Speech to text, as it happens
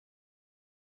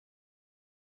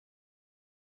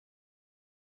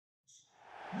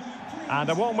And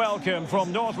a warm welcome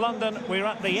from North London. We're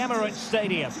at the Emirates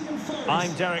Stadium.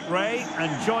 I'm Derek Ray,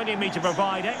 and joining me to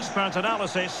provide expert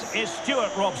analysis is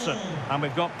Stuart Robson. And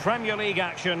we've got Premier League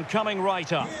action coming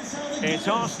right up. It's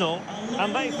Arsenal,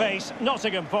 and they face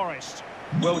Nottingham Forest.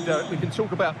 Well, Derek, we can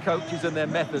talk about coaches and their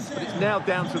methods, but it's now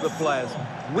down to the players.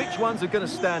 Which ones are going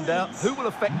to stand out, who will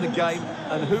affect the game,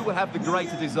 and who will have the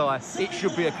greater desire? It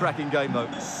should be a cracking game, though.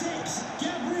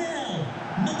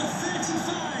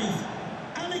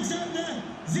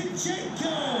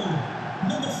 Zinchenko,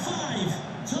 number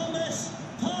 5, Thomas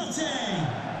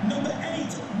Partey, number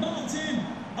 8, Martin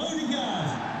Odegaard,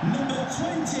 number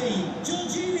 20,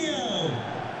 Jorginho.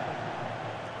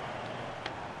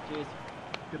 Cheers.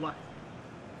 Good luck.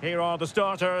 Here are the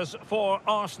starters for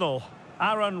Arsenal.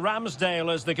 Aaron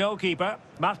Ramsdale is the goalkeeper.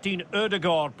 Martin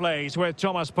Odegaard plays with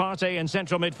Thomas Partey in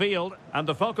central midfield. And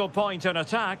the focal point in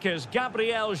attack is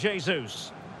Gabriel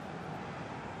Jesus.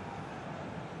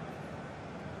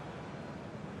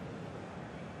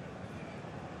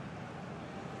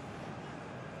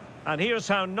 And here's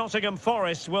how Nottingham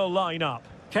Forest will line up.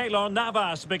 Keylor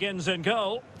Navas begins in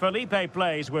goal. Felipe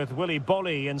plays with Willy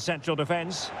Bolly in central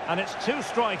defence. And it's two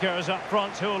strikers up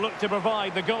front who will look to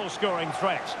provide the goal-scoring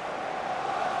threat.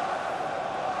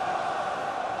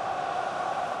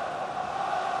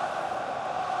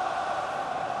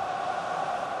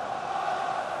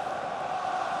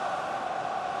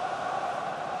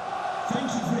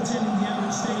 Thank you for attending the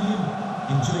Emirates Stadium.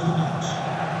 Enjoy the match.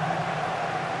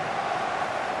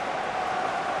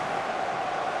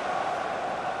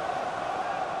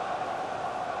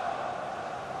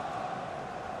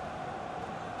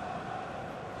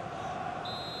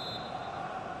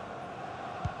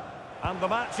 And the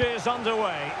match is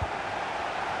underway.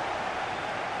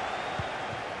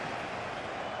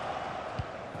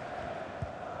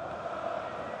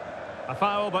 A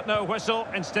foul but no whistle,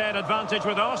 instead advantage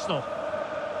with Arsenal.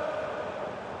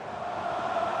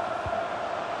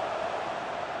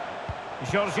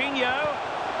 Jorginho.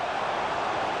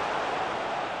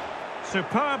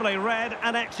 Superbly read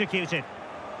and executed.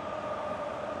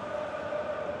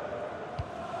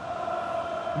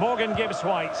 Morgan Gibbs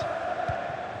White.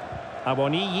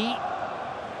 Awoniyi.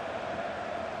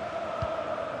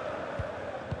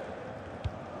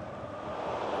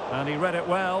 And he read it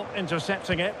well,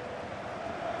 intercepting it.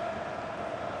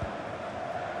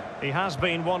 He has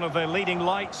been one of the leading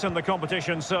lights in the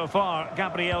competition so far,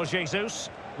 Gabriel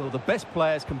Jesus. Well, the best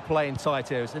players can play in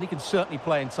tight areas, and he can certainly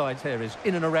play in tight areas,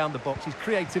 in and around the box. His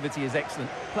creativity is excellent.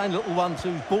 Playing little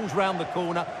 1-2s, balls round the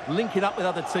corner, linking up with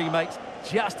other teammates,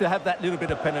 just to have that little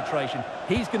bit of penetration.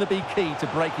 He's going to be key to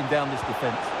breaking down this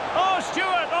defence. Oh,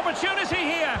 Stuart, opportunity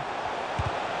here.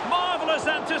 Marvellous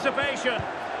anticipation.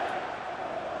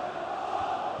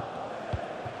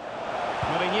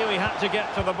 Well, he knew he had to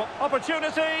get to the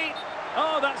opportunity.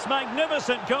 Oh, that's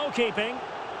magnificent goalkeeping.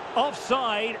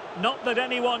 Offside, not that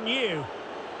anyone knew.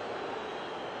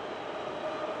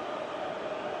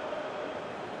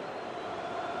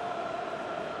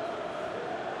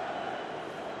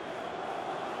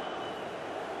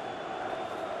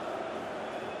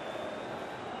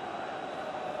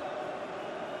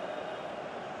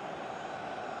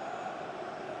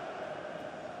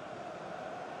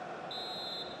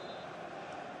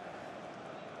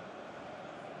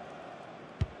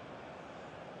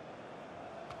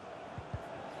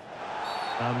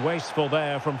 And wasteful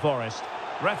there from Forest.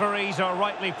 Referees are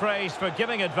rightly praised for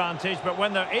giving advantage, but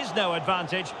when there is no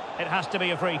advantage, it has to be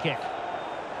a free kick.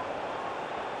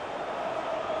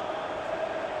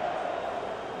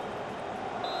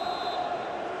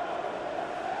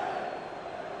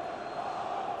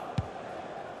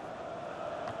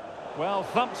 Well,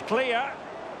 thumped clear.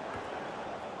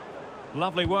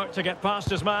 Lovely work to get past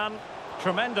his man.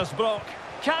 Tremendous block.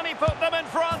 Can he put them in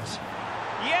front?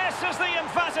 Yes is the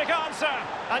emphatic answer,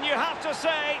 and you have to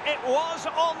say it was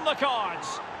on the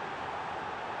cards.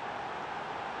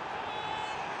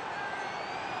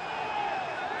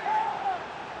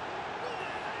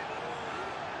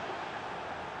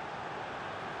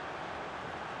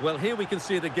 Well, here we can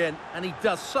see it again, and he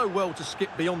does so well to skip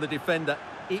beyond the defender.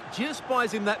 It just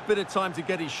buys him that bit of time to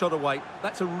get his shot away.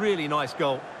 That's a really nice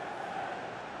goal.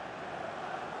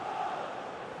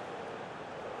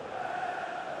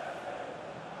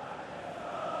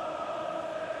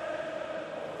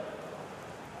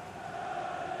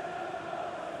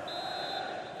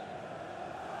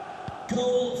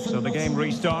 So the game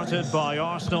restarted by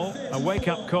Arsenal. A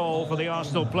wake-up call for the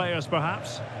Arsenal players,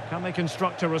 perhaps. Can they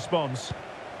construct a response?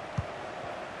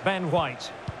 Ben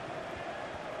White.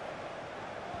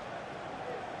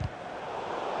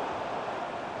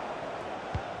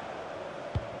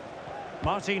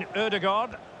 Martin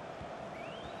Odegaard.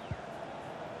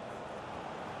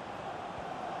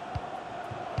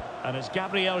 And it's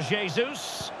Gabriel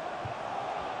Jesus.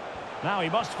 Now he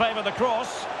must favour the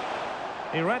cross.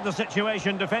 He read the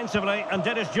situation defensively and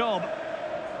did his job.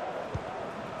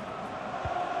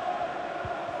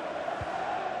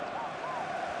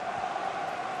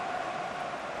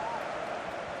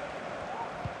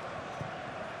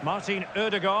 Martin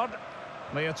Ødegaard.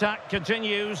 The attack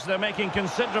continues. They're making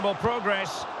considerable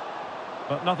progress.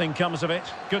 But nothing comes of it.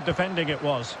 Good defending it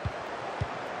was.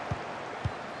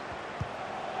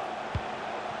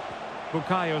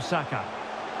 Bukayo Saka.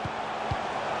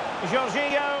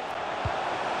 Jorginho.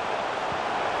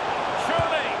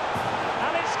 Surely.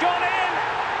 And it's gone in.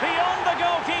 Beyond the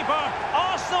goalkeeper.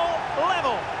 Arsenal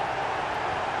level.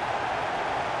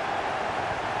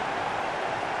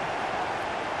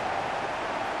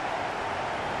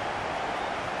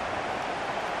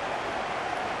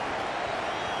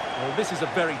 Well, this is a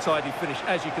very tidy finish,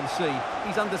 as you can see.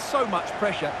 He's under so much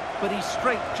pressure, but his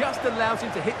strength just allows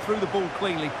him to hit through the ball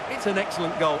cleanly. It's an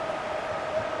excellent goal.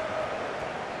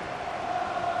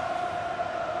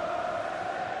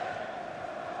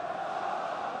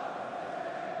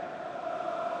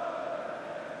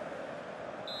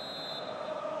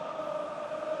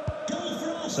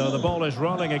 So the ball is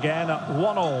rolling again at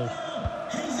 1-1.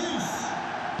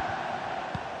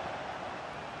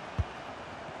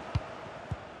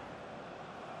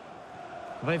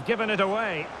 They've given it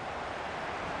away.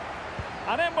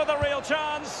 And in with a real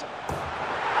chance.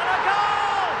 And a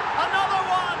goal! Another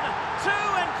one! Two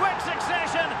in quick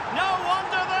succession. No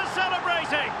wonder they're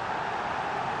celebrating.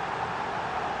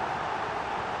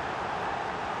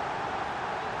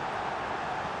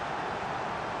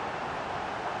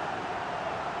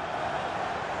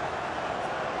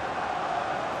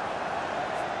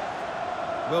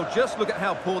 Well, just look at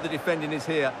how poor the defending is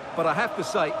here. But I have to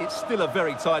say, it's still a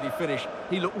very tidy finish.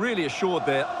 He looked really assured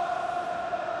there.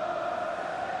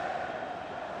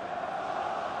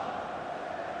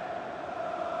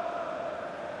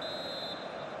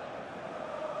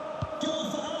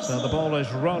 So the ball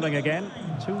is rolling again.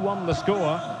 2-1 the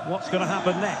score. What's going to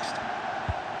happen next?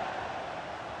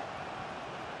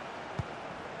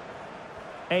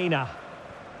 Aina.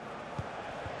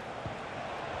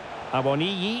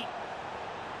 Awoniyi.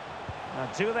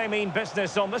 Do they mean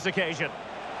business on this occasion?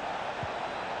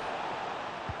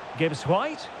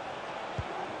 Gibbs-White.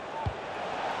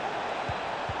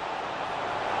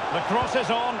 The cross is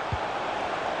on.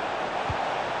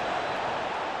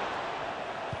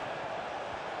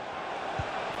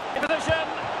 In position.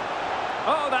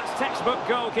 Oh, that's textbook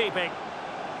goalkeeping.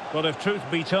 Well, if truth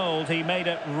be told, he made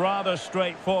it rather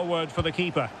straightforward for the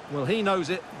keeper. Well, he knows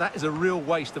it. That is a real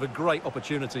waste of a great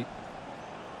opportunity.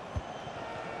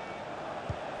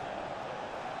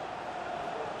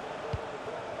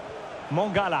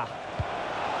 Mongala.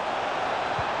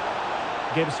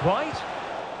 Gibbs-White.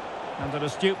 And an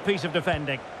astute piece of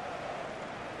defending.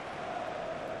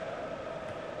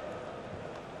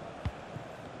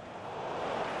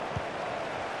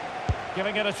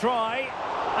 Giving it a try.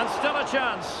 And still a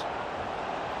chance.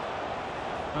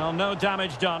 Well, no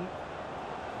damage done.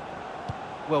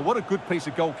 Well, what a good piece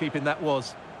of goalkeeping that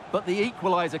was. But the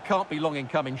equaliser can't be long in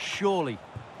coming, surely.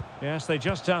 Yes, they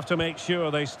just have to make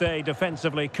sure they stay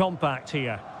defensively compact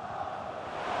here.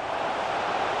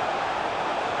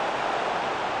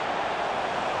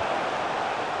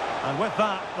 And with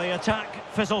that, the attack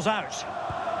fizzles out.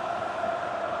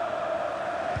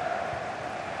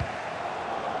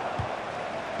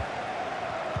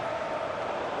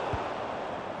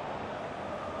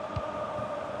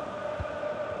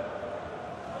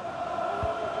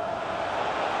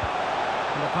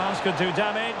 And the pass could do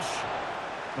damage.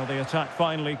 Well, the attack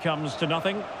finally comes to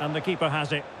nothing, and the keeper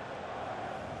has it.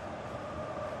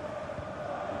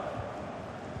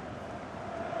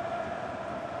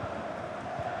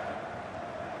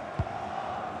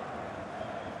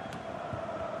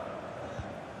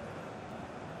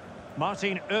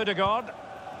 Martin Ødegaard.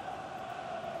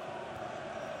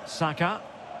 Saka.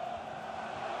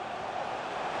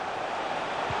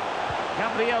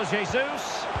 Gabriel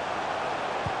Jesus.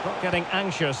 Not getting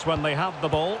anxious when they have the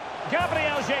ball.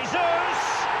 Gabriel Jesus!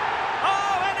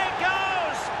 Oh, and it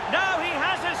goes! Now he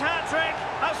has his hat-trick.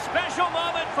 A special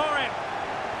moment for him.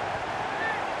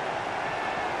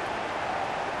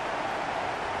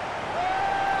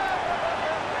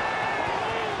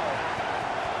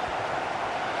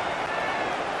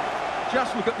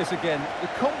 Just look at this again. The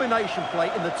combination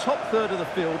play in the top third of the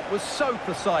field was so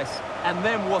precise. And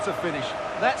then what a finish.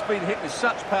 That's been hit with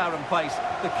such power and pace.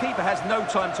 The keeper has no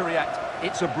time to react.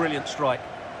 It's a brilliant strike.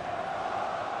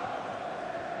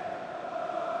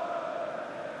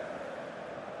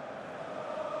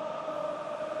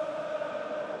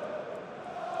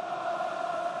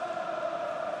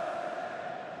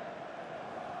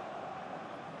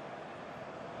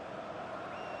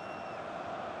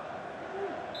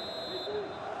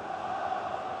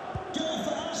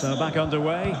 So back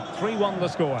underway, 3-1 the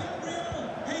score. Well,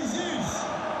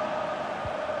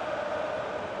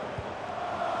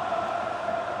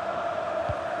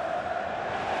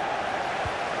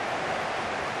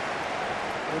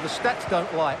 the stats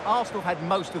don't lie. Arsenal had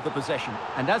most of the possession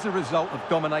and as a result have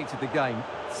dominated the game.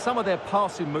 Some of their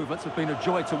passing movements have been a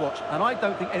joy to watch and I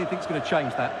don't think anything's going to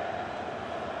change that.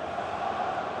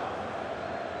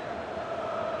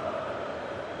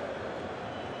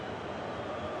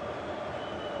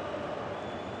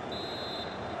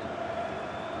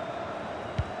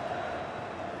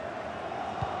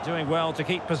 Doing well to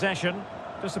keep possession.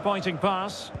 Disappointing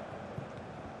pass.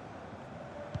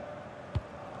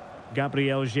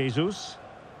 Gabriel Jesus.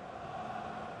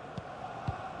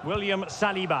 William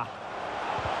Saliba.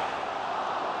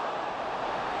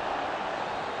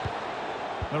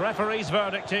 The referee's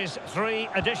verdict is 3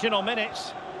 additional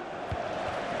minutes.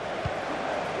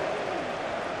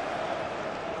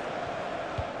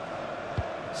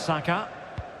 Saka.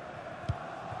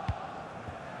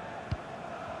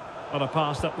 What a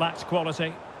pass that lacks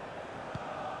quality.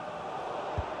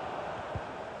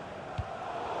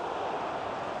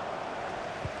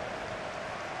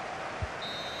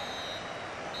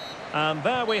 And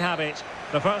there we have it.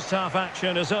 The first half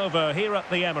action is over here at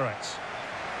the Emirates.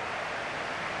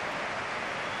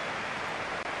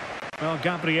 Well,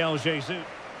 Gabriel Jesus.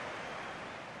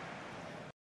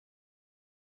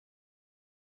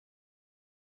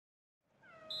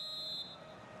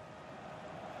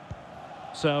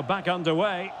 So back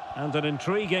underway and an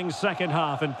intriguing second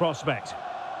half in prospect.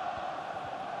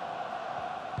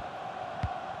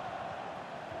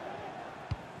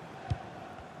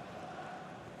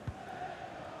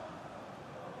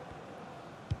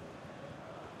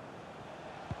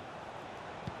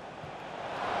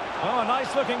 Oh, a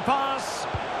nice looking pass.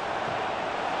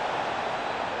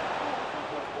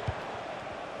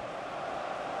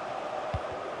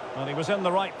 Well, he was in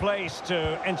the right place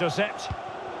to intercept.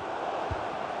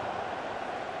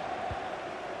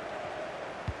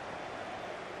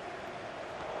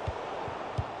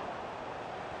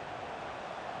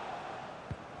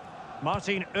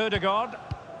 Martin Ødegaard.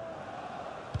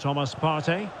 Thomas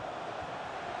Partey.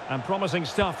 And promising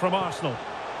stuff from Arsenal.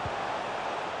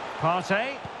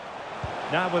 Partey.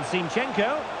 Now with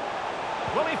Zinchenko.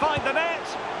 Will he find the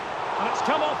net? And it's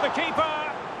come off the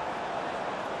keeper.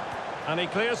 And he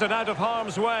clears it out of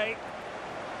harm's way.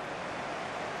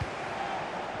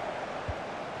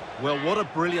 Well, what a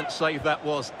brilliant save that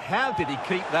was. How did he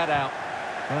keep that out?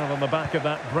 Well, on the back of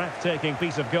that breathtaking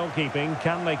piece of goalkeeping,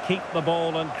 can they keep the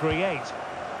ball and create?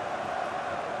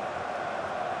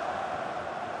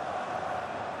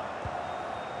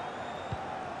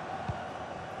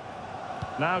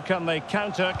 Now can they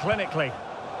counter clinically?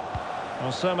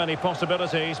 Well, so many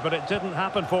possibilities, but it didn't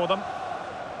happen for them.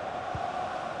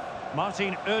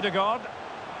 Martin Ødegaard.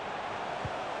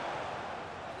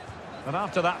 And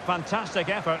after that fantastic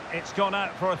effort, it's gone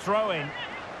out for a throw-in.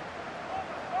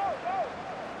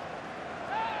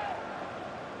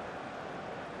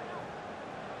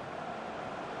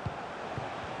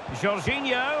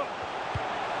 Jorginho.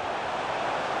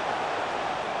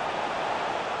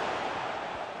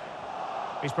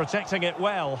 He's protecting it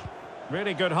well.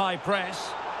 Really good high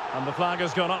press. And the flag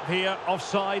has gone up here.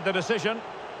 Offside the decision.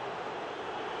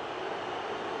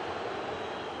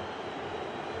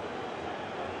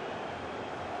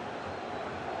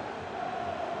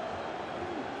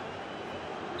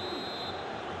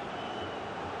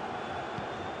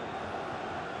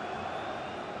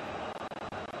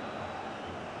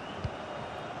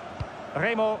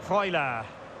 Remo Freuler.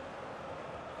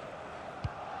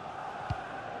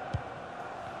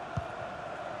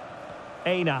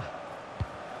 Aina.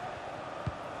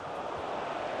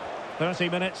 30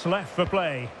 minutes left for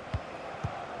play.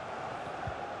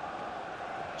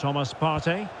 Thomas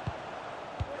Partey.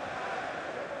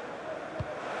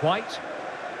 White.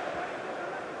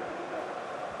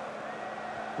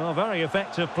 Well, very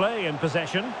effective play in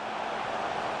possession.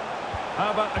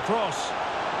 How about the cross?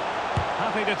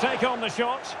 Happy to take on the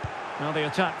shot. Now the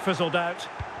attack fizzled out.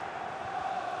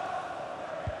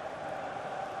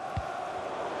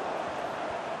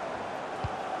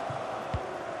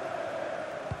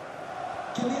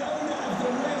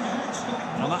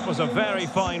 And that was a very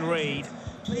fine read.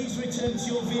 Please return to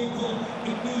your vehicle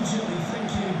immediately.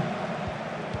 Thank you.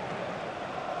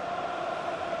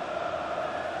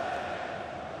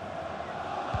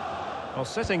 Well,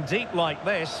 sitting deep like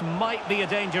this might be a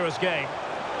dangerous game.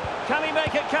 Can he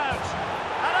make it count?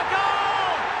 And a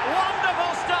goal!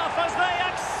 Wonderful stuff as they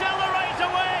accelerate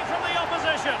away from the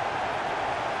opposition.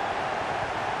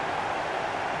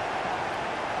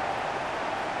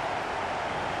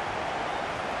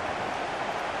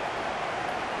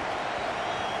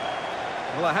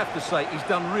 Well, I have to say, he's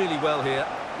done really well here.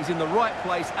 He's in the right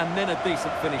place and then a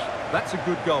decent finish. That's a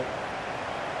good goal.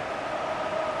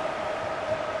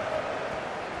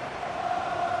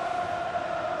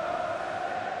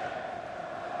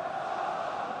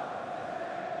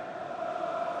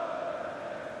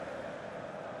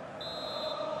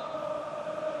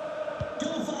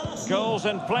 Goals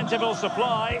in plentiful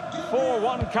supply.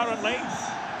 4-1 currently.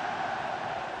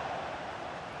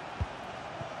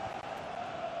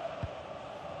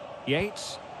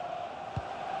 Yates.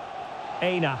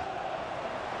 Aina.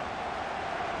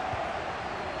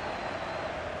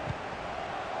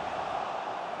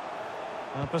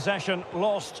 Possession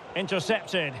lost,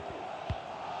 intercepted.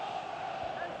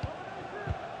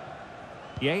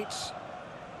 Yates.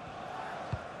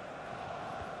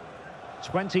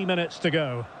 20 minutes to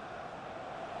go.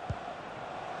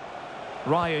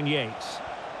 Ryan Yates.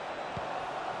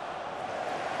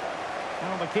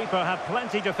 Well, the keeper had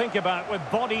plenty to think about with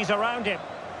bodies around him.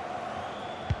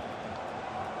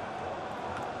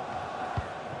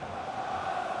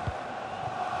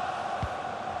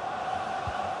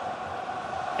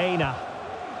 Aina.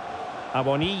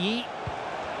 Awoniyi.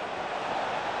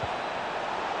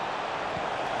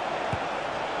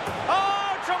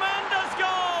 Oh, tremendous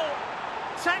goal!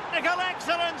 Technical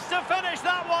excellence to finish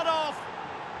that one off.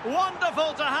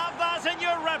 Wonderful to have that in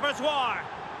your repertoire.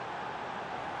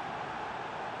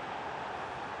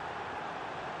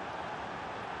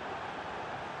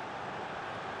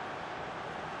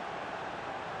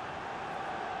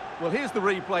 Well, here's the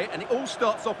replay, and it all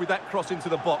starts off with that cross into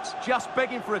the box, just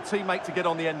begging for a teammate to get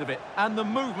on the end of it. And the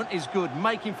movement is good,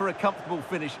 making for a comfortable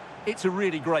finish. It's a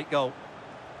really great goal.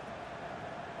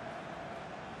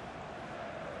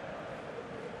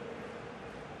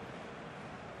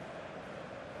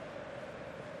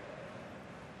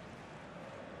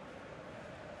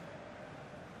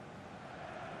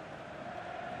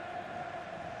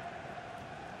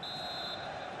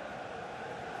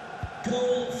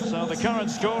 So the current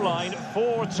scoreline,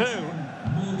 4-2.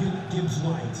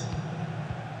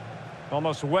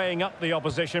 Almost weighing up the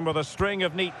opposition with a string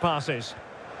of neat passes.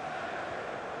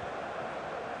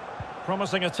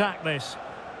 Promising attack, this.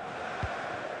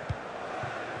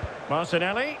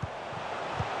 Martinelli.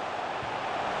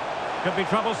 Could be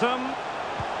troublesome.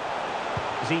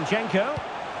 Zinchenko.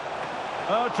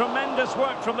 Oh, tremendous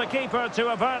work from the keeper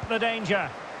to avert the danger.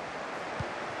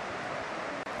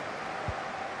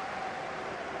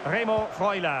 Remo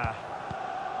Freuler.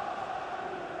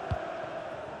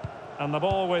 And the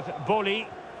ball with Boli.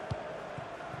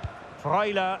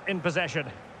 Freuler in possession.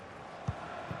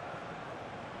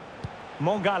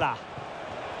 Mongala.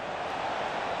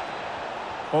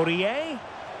 Aurier.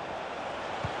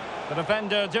 The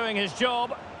defender doing his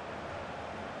job.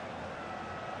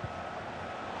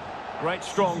 Great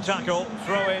strong tackle.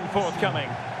 Throw in forthcoming.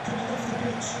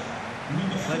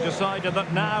 They decided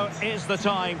that now is the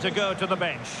time to go to the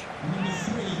bench. Number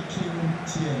 3, Kieran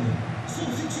Tierney.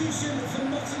 Substitution for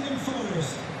Nottingham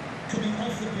Forest. Coming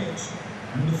off the pitch,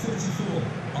 number 34,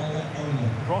 Ola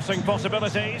Ona. Crossing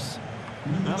possibilities.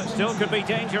 Well, it still could be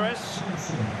dangerous.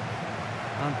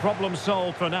 And problem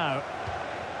solved for now.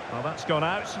 Well, that's gone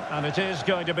out, and it is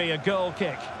going to be a goal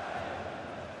kick.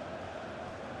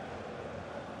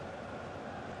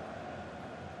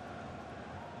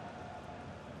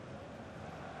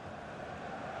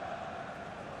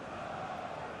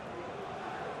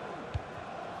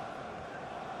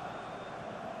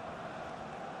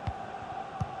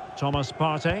 Thomas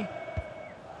Partey.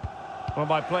 Well,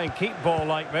 by playing keep ball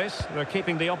like this, they're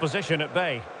keeping the opposition at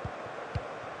bay.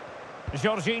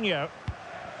 Jorginho.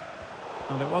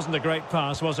 And it wasn't a great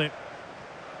pass, was it?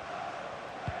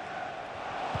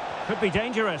 Could be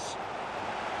dangerous.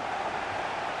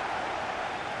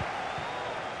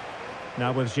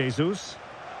 Now with Jesus.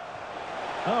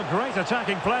 Oh, great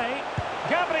attacking play.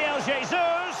 Gabriel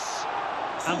Jesus!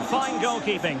 And fine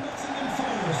goalkeeping.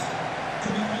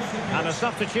 And a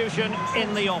substitution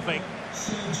in the offing.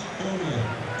 Serge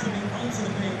Aurier coming onto the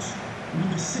pitch.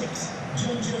 Number 6,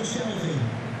 Jojo Shelby.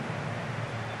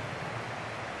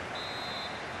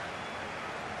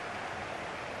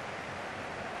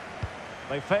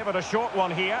 They favoured a short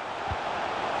one here.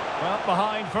 Well,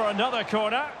 behind for another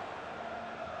corner.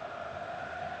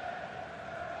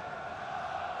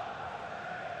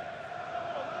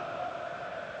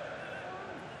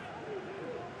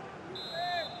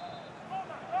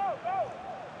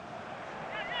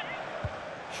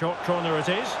 Short corner it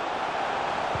is.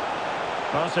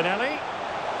 Martinelli.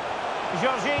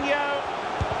 Jorginho.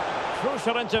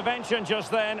 Crucial intervention just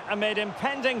then amid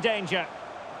impending danger.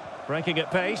 Breaking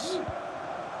at pace.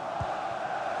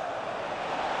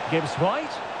 Gibbs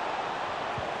White.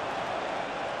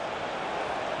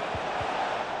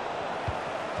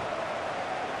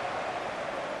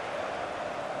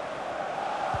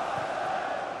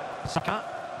 Saka.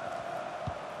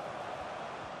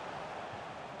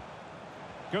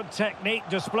 Good technique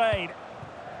displayed.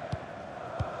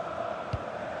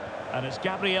 And it's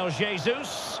Gabriel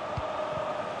Jesus.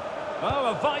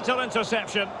 Oh, a vital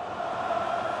interception.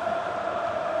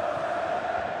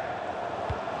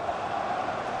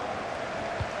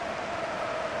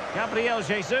 Gabriel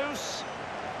Jesus.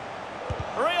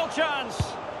 Real chance.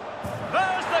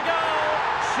 There's the goal.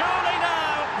 Surely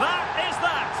now, that is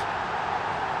that.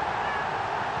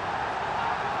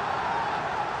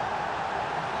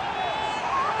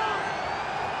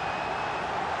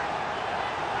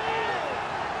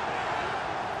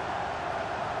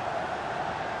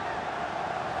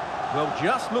 Well,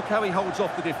 just look how he holds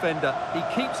off the defender. He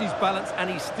keeps his balance and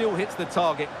he still hits the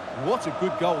target. What a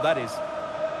good goal that is.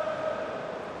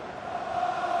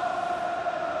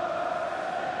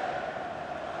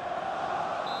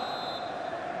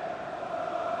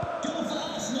 Goal for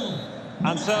Arsenal.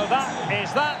 And so that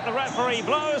is that. The referee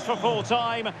blows for full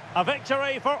time. A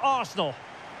victory for Arsenal.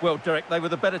 Well, Derek, they were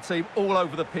the better team all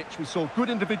over the pitch. We saw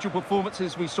good individual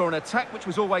performances. We saw an attack which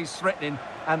was always threatening,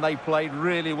 and they played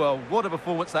really well. What a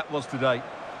performance that was today.